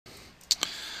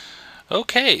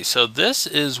Okay, so this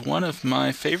is one of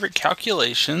my favorite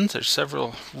calculations. There's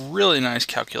several really nice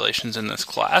calculations in this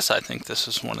class. I think this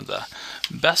is one of the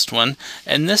best one.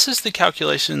 And this is the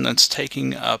calculation that's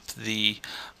taking up the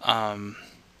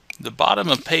bottom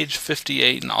of page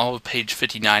 58 and all of page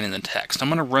 59 in the text. I'm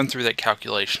going to run through that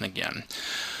calculation again.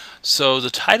 So the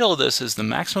title of this is the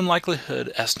maximum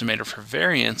likelihood estimator for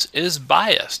variance is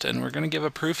biased, and we're going to give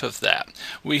a proof of that.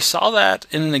 We saw that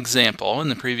in an example in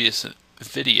the previous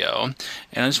video,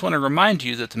 and I just want to remind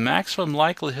you that the maximum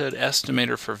likelihood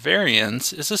estimator for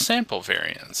variance is a sample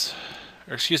variance.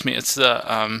 Or excuse me, it's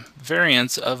the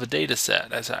variance of a data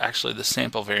set, as actually the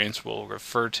sample variance we'll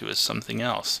refer to as something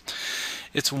else.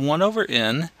 It's 1 over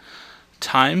n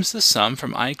times the sum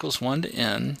from I equals 1 to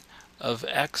n of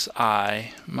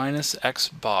xi minus x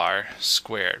bar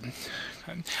squared.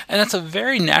 And that's a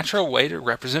very natural way to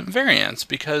represent variance,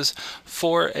 because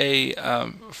for a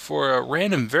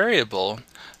random variable,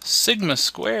 sigma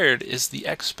squared is the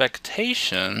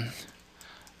expectation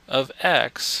of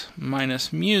x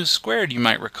minus mu squared, you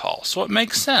might recall. So it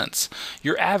makes sense.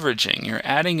 You're averaging, you're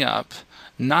adding up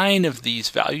 9 of these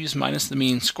values minus the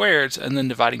mean squareds and then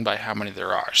dividing by how many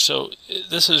there are. So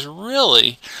this is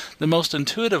really the most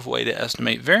intuitive way to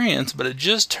estimate variance, but it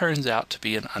just turns out to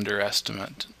be an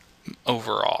underestimate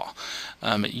overall.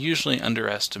 It usually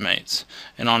underestimates,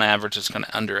 and on average it's going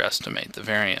to underestimate the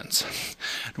variance.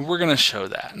 We're going to show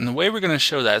that, and the way we're going to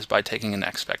show that is by taking an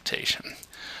expectation.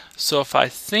 So if I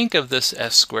think of this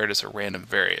s squared as a random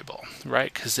variable,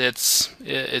 right, because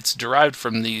it's derived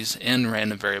from these n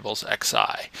random variables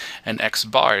xi, and x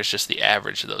bar is just the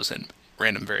average of those n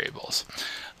random variables.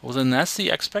 Well, then that's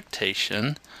the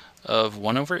expectation of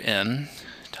 1 over n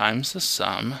times the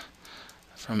sum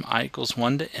from I equals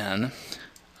 1 to n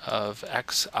of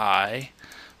xi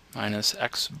minus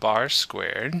x bar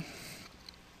squared.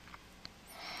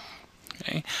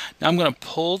 Okay, now I'm going to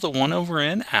pull the 1 over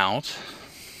n out,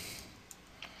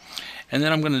 and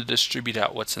then I'm going to distribute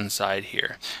out what's inside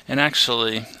here. And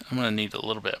actually, I'm going to need a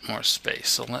little bit more space,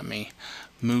 so let me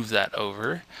move that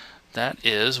over. That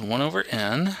is 1 over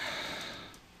n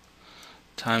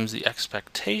times the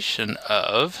expectation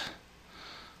of,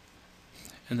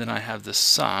 and then I have the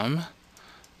sum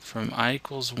from I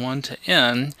equals 1 to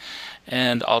n,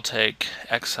 and I'll take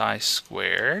xi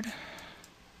squared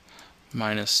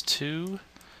minus 2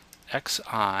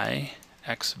 xi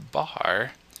x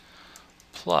bar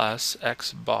plus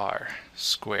x bar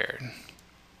squared.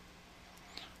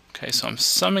 Okay, so I'm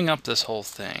summing up this whole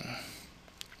thing.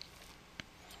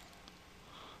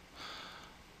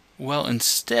 Well,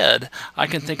 instead, I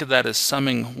can think of that as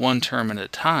summing one term at a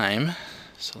time.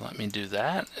 So let me do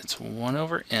that. It's 1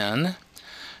 over n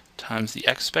times the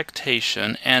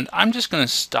expectation, and I'm just going to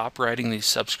stop writing these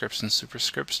subscripts and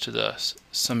superscripts to the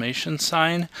summation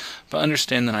sign, but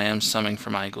understand that I am summing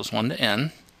from I equals 1 to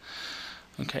n.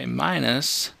 Okay,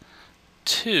 minus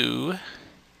 2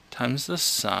 times the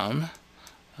sum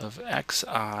of xi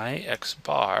x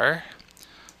bar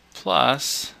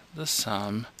plus the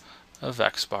sum of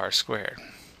x bar squared.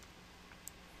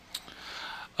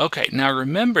 Okay, now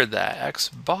remember that x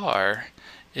bar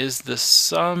is the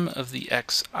sum of the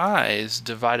xi's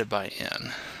divided by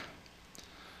n.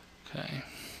 Okay,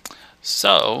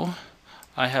 so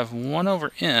I have 1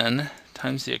 over n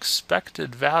times the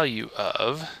expected value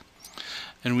of,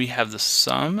 and we have the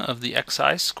sum of the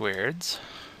xi squareds,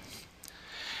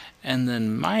 and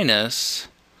then minus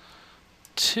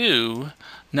 2.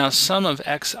 Now sum of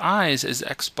xi's is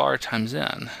x bar times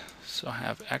n. So I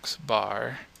have x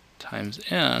bar times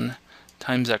n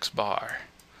times x bar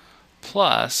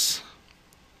plus,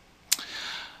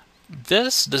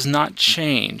 this does not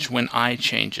change when I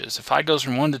changes. If I goes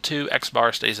from 1 to 2, x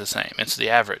bar stays the same. It's the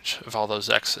average of all those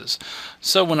x's.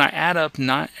 So when I add up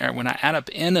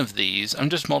n of these, I'm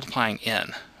just multiplying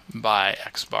n by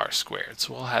x bar squared.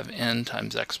 So we'll have n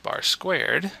times x bar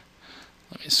squared.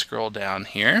 Let me scroll down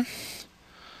here.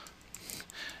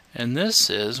 And this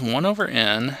is 1 over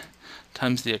n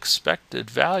times the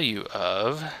expected value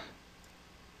of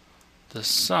the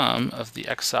sum of the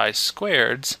xi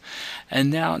squareds,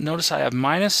 and now notice I have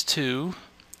minus 2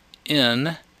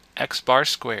 n x bar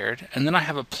squared, and then I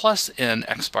have a plus n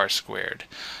x bar squared.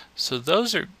 So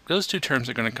those two terms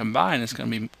are going to combine. It's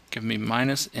going to give me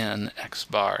minus n x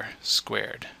bar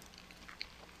squared.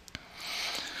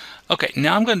 Okay,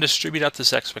 now I'm going to distribute out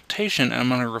this expectation, and I'm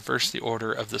going to reverse the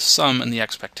order of the sum and the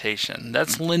expectation.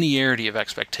 That's linearity of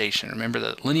expectation. Remember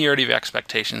that linearity of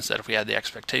expectations, that if we had the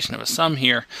expectation of a sum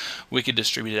here, we could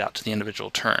distribute it out to the individual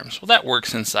terms. Well, that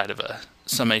works inside of a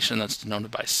summation that's denoted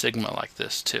by sigma like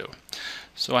this too.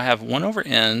 So I have 1 over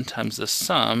n times the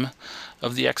sum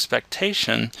of the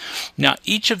expectation. Now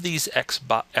each of these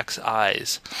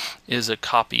xi's is a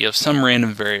copy of some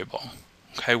random variable.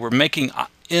 Okay, we're making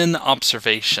n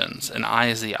observations, and xi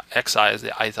is the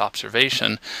ith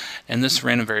observation, and this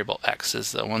random variable x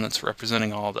is the one that's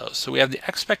representing all those. So we have the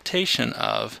expectation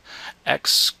of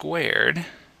x squared,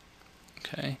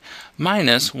 okay,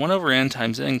 minus 1 over n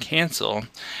times n cancel,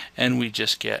 and we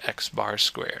just get x bar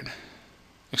squared.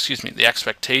 Excuse me, the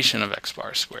expectation of x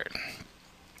bar squared.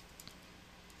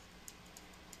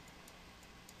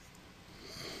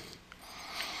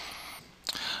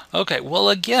 Okay, well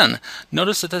again,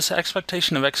 notice that this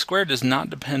expectation of x squared does not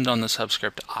depend on the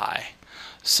subscript I.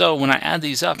 So when I add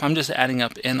these up, I'm just adding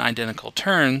up n identical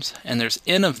terms, and there's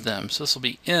n of them. So this will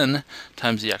be n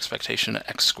times the expectation of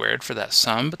x squared for that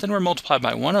sum, but then we're multiplied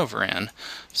by 1 over n.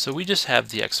 So we just have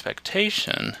the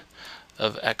expectation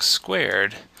of x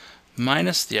squared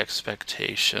minus the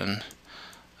expectation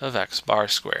of x bar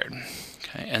squared.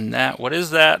 Okay, and that, what is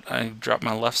that? I dropped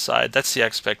my left side. That's the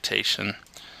expectation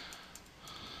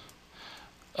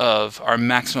of our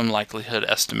maximum likelihood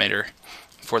estimator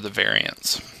for the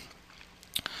variance.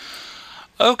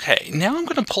 Okay, now I'm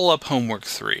going to pull up homework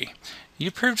 3.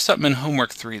 You proved something in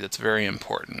homework 3 that's very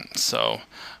important. So I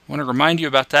want to remind you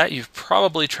about that. You've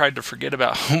probably tried to forget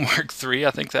about homework 3.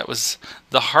 I think that was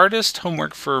the hardest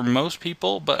homework for most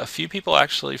people, but a few people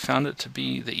actually found it to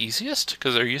be the easiest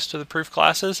because they're used to the proof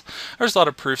classes. There's a lot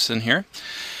of proofs in here.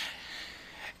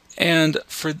 And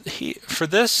for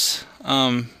this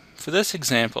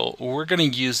example, we're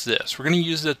going to use this. We're going to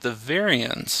use that the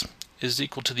variance is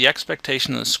equal to the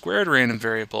expectation of the squared random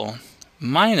variable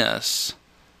minus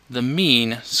the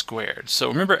mean squared. So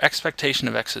remember, expectation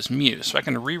of x is mu. So I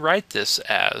can rewrite this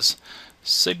as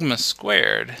sigma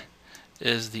squared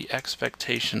is the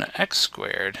expectation of x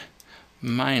squared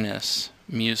minus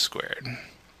mu squared.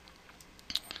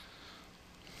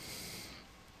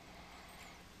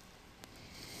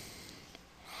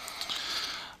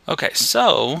 Okay,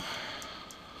 so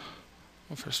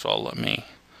first of all, let me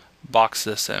box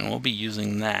this in. We'll be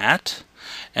using that.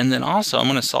 And then also, I'm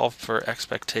going to solve for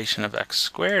expectation of x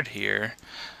squared here.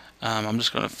 I'm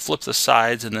just going to flip the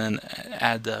sides and then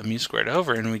add the mu squared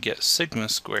over, and we get sigma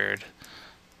squared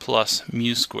plus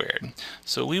mu squared.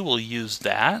 So we will use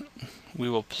that. We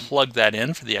will plug that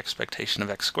in for the expectation of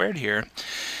x squared here.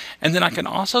 And then I can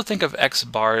also think of x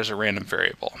bar as a random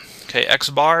variable. Okay,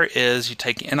 x bar is you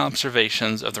take n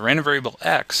observations of the random variable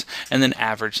x and then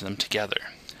average them together.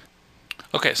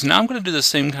 Okay, so now I'm going to do the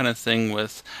same kind of thing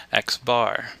with x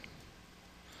bar.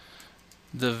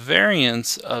 The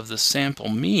variance of the sample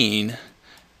mean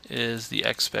is the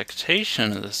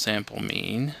expectation of the sample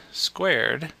mean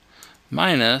squared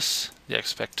minus the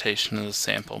expectation of the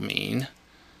sample mean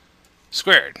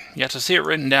squared. You have to see it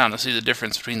written down to see the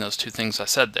difference between those two things I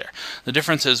said there. The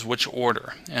difference is which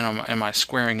order, and am I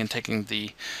squaring and taking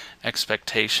the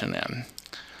expectation in.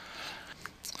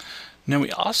 Now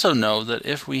we also know that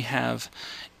if we have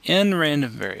n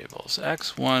random variables,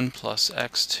 x1 plus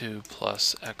x2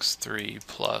 plus x3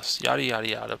 plus yada yada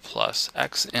yada plus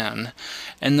xn,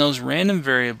 and those random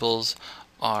variables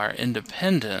are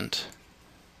independent,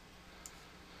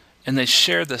 and they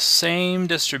share the same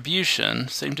distribution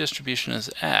as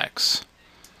x,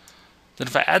 then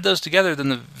if I add those together, then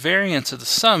the variance of the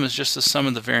sum is just the sum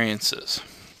of the variances.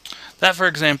 That, for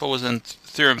example, was in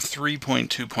theorem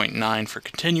 3.2.9 for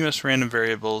continuous random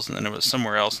variables, and then it was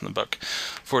somewhere else in the book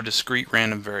for discrete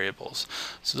random variables.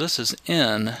 So this is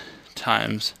n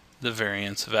times the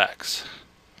variance of x.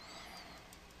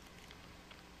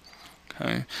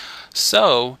 Okay,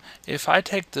 so if I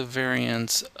take the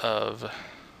variance of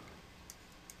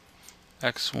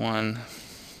x1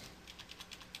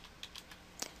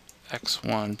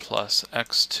 plus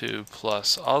x2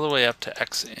 plus all the way up to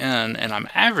xn, and I'm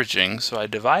averaging, so I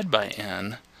divide by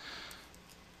n,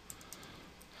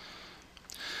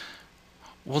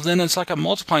 well then it's like I'm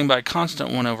multiplying by a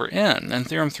constant 1 over n, and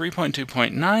theorem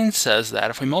 3.2.9 says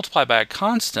that if we multiply by a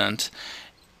constant,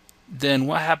 then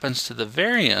what happens to the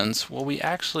variance? Well, we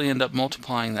actually end up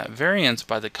multiplying that variance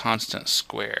by the constant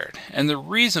squared. And the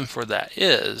reason for that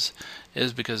is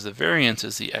because the variance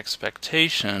is the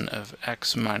expectation of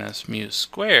x minus mu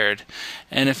squared.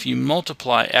 And if you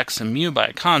multiply x and mu by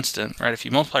a constant, right, if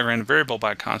you multiply a random variable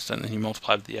by a constant, then you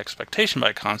multiply the expectation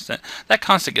by a constant, that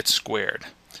constant gets squared,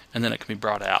 and then it can be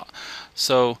brought out.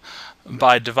 So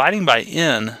by dividing by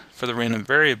n for the random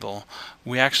variable,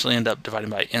 we actually end up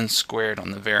dividing by n squared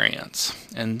on the variance.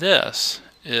 And this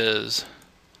is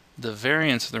the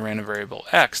variance of the random variable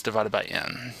x divided by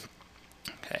n.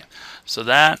 Okay, so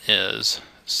that is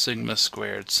sigma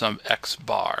squared sub x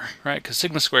bar, right? Because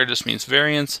sigma squared just means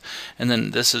variance, and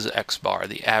then this is x bar,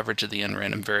 the average of the n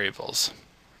random variables.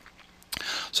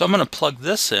 So I'm going to plug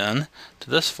this in to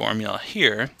this formula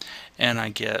here, and I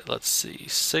get, let's see,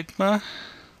 sigma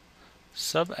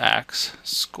sub x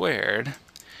squared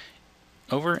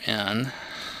over n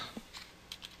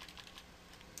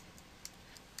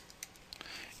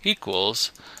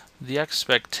equals the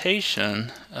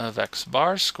expectation of x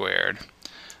bar squared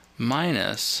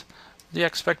minus the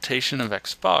expectation of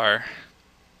x bar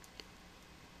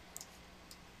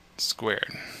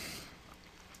squared.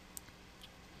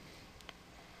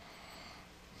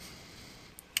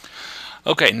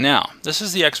 Okay, now this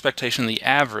is the expectation, the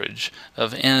average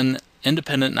of n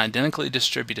independent and identically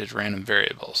distributed random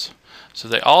variables. So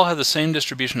they all have the same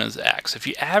distribution as x. If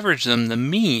you average them, the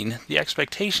mean, the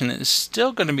expectation, is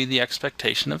still going to be the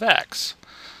expectation of x.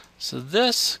 So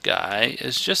this guy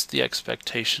is just the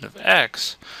expectation of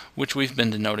x, which we've been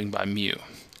denoting by mu.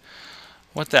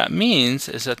 What that means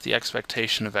is that the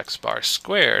expectation of x bar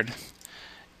squared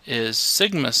is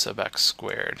sigma sub x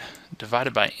squared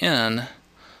divided by n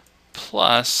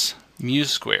plus mu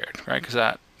squared, right? Because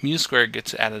that mu squared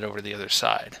gets added over to the other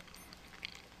side.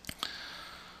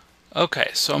 Okay,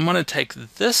 so I'm going to take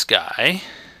this guy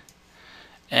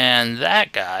and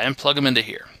that guy and plug them into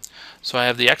here. So I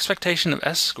have the expectation of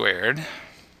s squared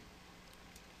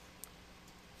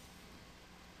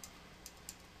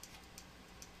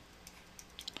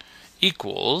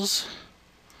equals,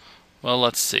 well,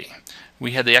 let's see.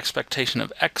 We had the expectation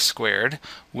of x squared,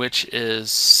 which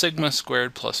is sigma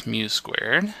squared plus mu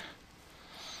squared.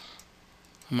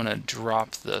 I'm going to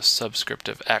drop the subscript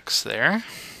of x there.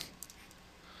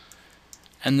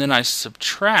 And then I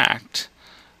subtract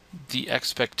the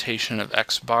expectation of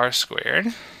x bar squared,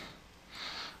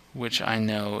 which I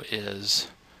know is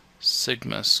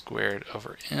sigma squared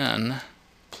over n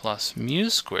plus mu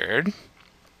squared.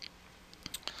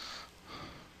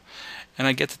 And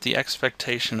I get that the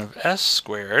expectation of s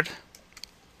squared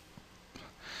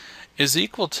is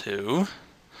equal to,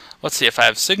 let's see, if I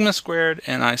have sigma squared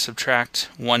and I subtract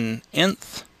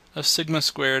 1/nth of sigma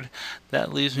squared,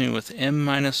 that leaves me with m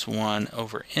minus 1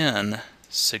 over n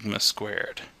sigma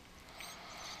squared.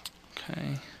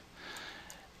 Okay.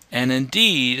 And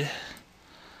indeed,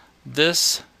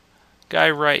 this guy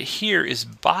right here is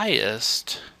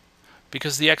biased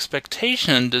because the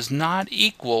expectation does not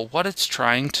equal what it's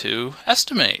trying to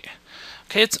estimate.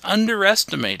 Okay, it's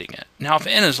underestimating it. Now, if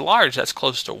n is large, that's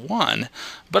close to 1,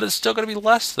 but it's still going to be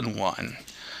less than 1.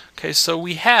 Okay, so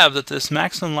we have that this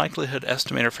maximum likelihood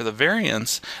estimator for the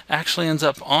variance actually ends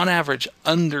up, on average,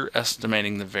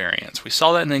 underestimating the variance. We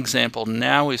saw that in an example,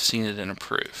 now we've seen it in a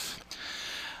proof.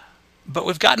 But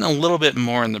we've gotten a little bit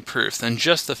more in the proof than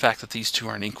just the fact that these two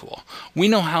aren't equal. We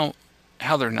know how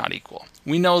they're not equal.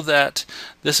 We know that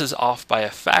this is off by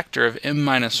a factor of m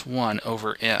minus 1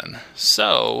 over n.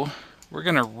 So we're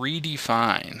going to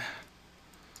redefine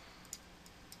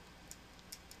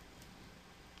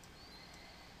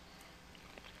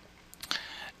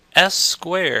s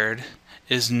squared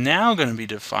is now going to be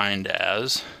defined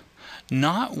as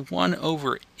not 1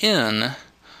 over n,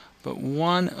 but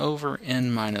 1 over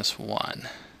n minus 1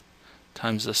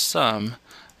 times the sum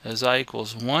as I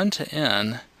equals 1 to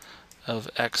n of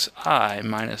xi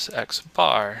minus x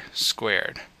bar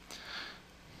squared.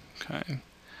 Okay.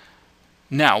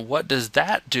 Now, what does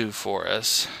that do for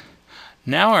us?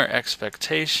 Now our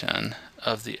expectation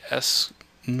of the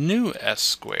new s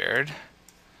squared,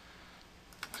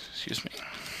 excuse me,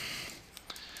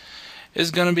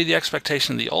 is going to be the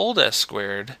expectation of the old s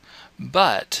squared,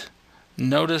 but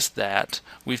notice that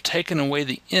we've taken away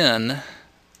the n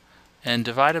and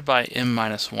divided by m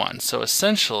minus 1. So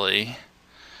essentially,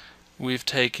 we've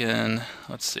taken,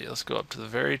 let's go up to the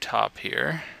very top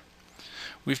here.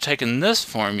 We've taken this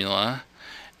formula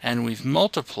and we've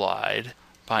multiplied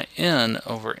by n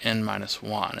over n minus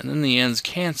 1. And then the n's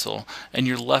cancel and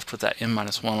you're left with that n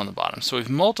minus 1 on the bottom. So we've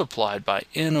multiplied by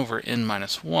n over n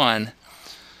minus 1.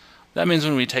 That means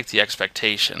when we take the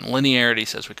expectation, linearity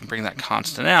says we can bring that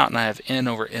constant out, and I have n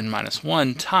over n minus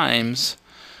 1 times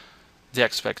the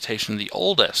expectation of the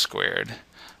old s squared,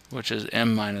 which is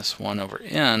m minus 1 over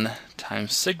n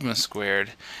times sigma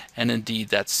squared, and indeed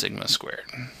that's sigma squared.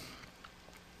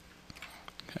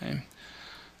 Okay.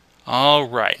 All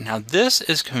right, now this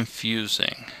is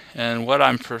confusing, and what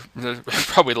there's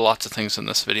probably lots of things in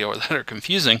this video that are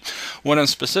confusing. What I'm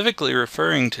specifically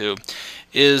referring to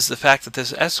is the fact that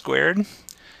this s squared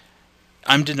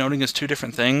I'm denoting as two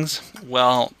different things.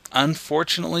 Well,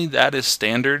 unfortunately, that is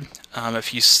standard.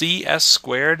 If you see s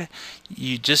squared,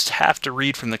 you just have to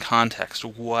read from the context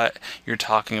what you're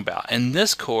talking about. In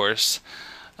this course,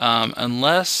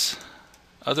 unless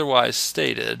otherwise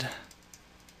stated.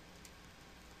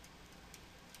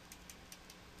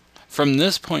 From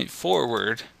this point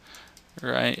forward,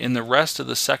 right, in the rest of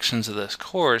the sections of this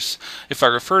course, if I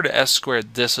refer to S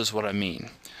squared, this is what I mean.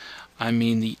 I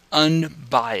mean the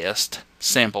unbiased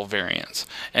sample variance.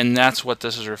 And that's what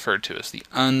this is referred to as, the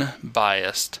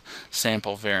unbiased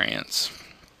sample variance.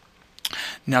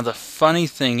 Now the funny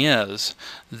thing is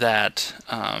that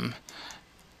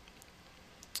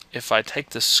if I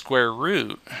take the square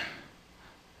root,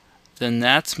 then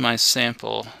that's my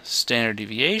sample standard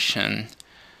deviation,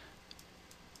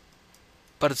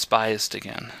 but it's biased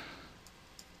again.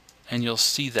 And you'll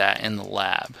see that in the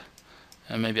lab.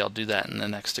 And maybe I'll do that in the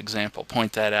next example,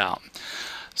 point that out.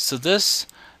 So this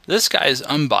guy is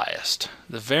unbiased.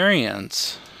 The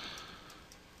variance,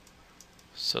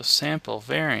 so sample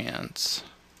variance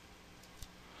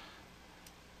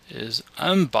is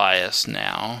unbiased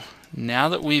now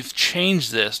that we've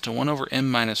changed this to 1 over n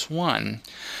minus 1.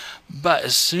 But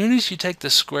as soon as you take the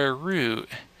square root,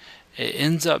 it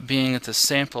ends up being at the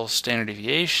sample standard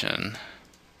deviation.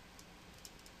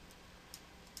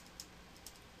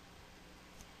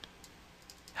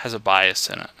 Has a bias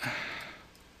in it.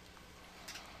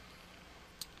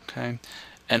 Okay,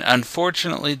 and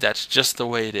unfortunately that's just the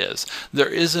way it is. There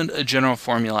isn't a general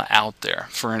formula out there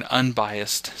for an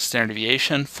unbiased standard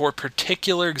deviation. For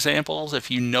particular examples,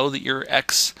 if you know that your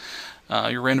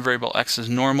random variable x is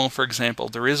normal, for example,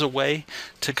 there is a way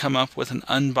to come up with an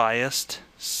unbiased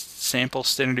sample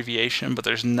standard deviation, but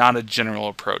there's not a general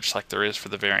approach like there is for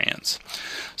the variance.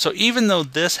 So even though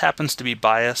this happens to be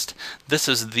biased, this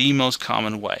is the most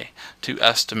common way to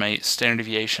estimate standard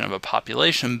deviation of a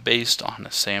population based on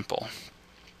a sample.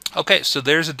 Okay, so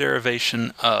there's a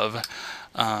derivation of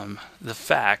the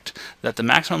fact that the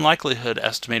maximum likelihood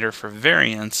estimator for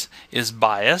variance is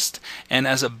biased, and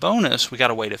as a bonus we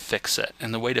got a way to fix it.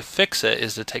 And the way to fix it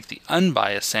is to take the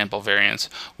unbiased sample variance,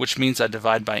 which means I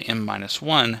divide by m minus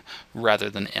 1 rather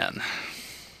than n.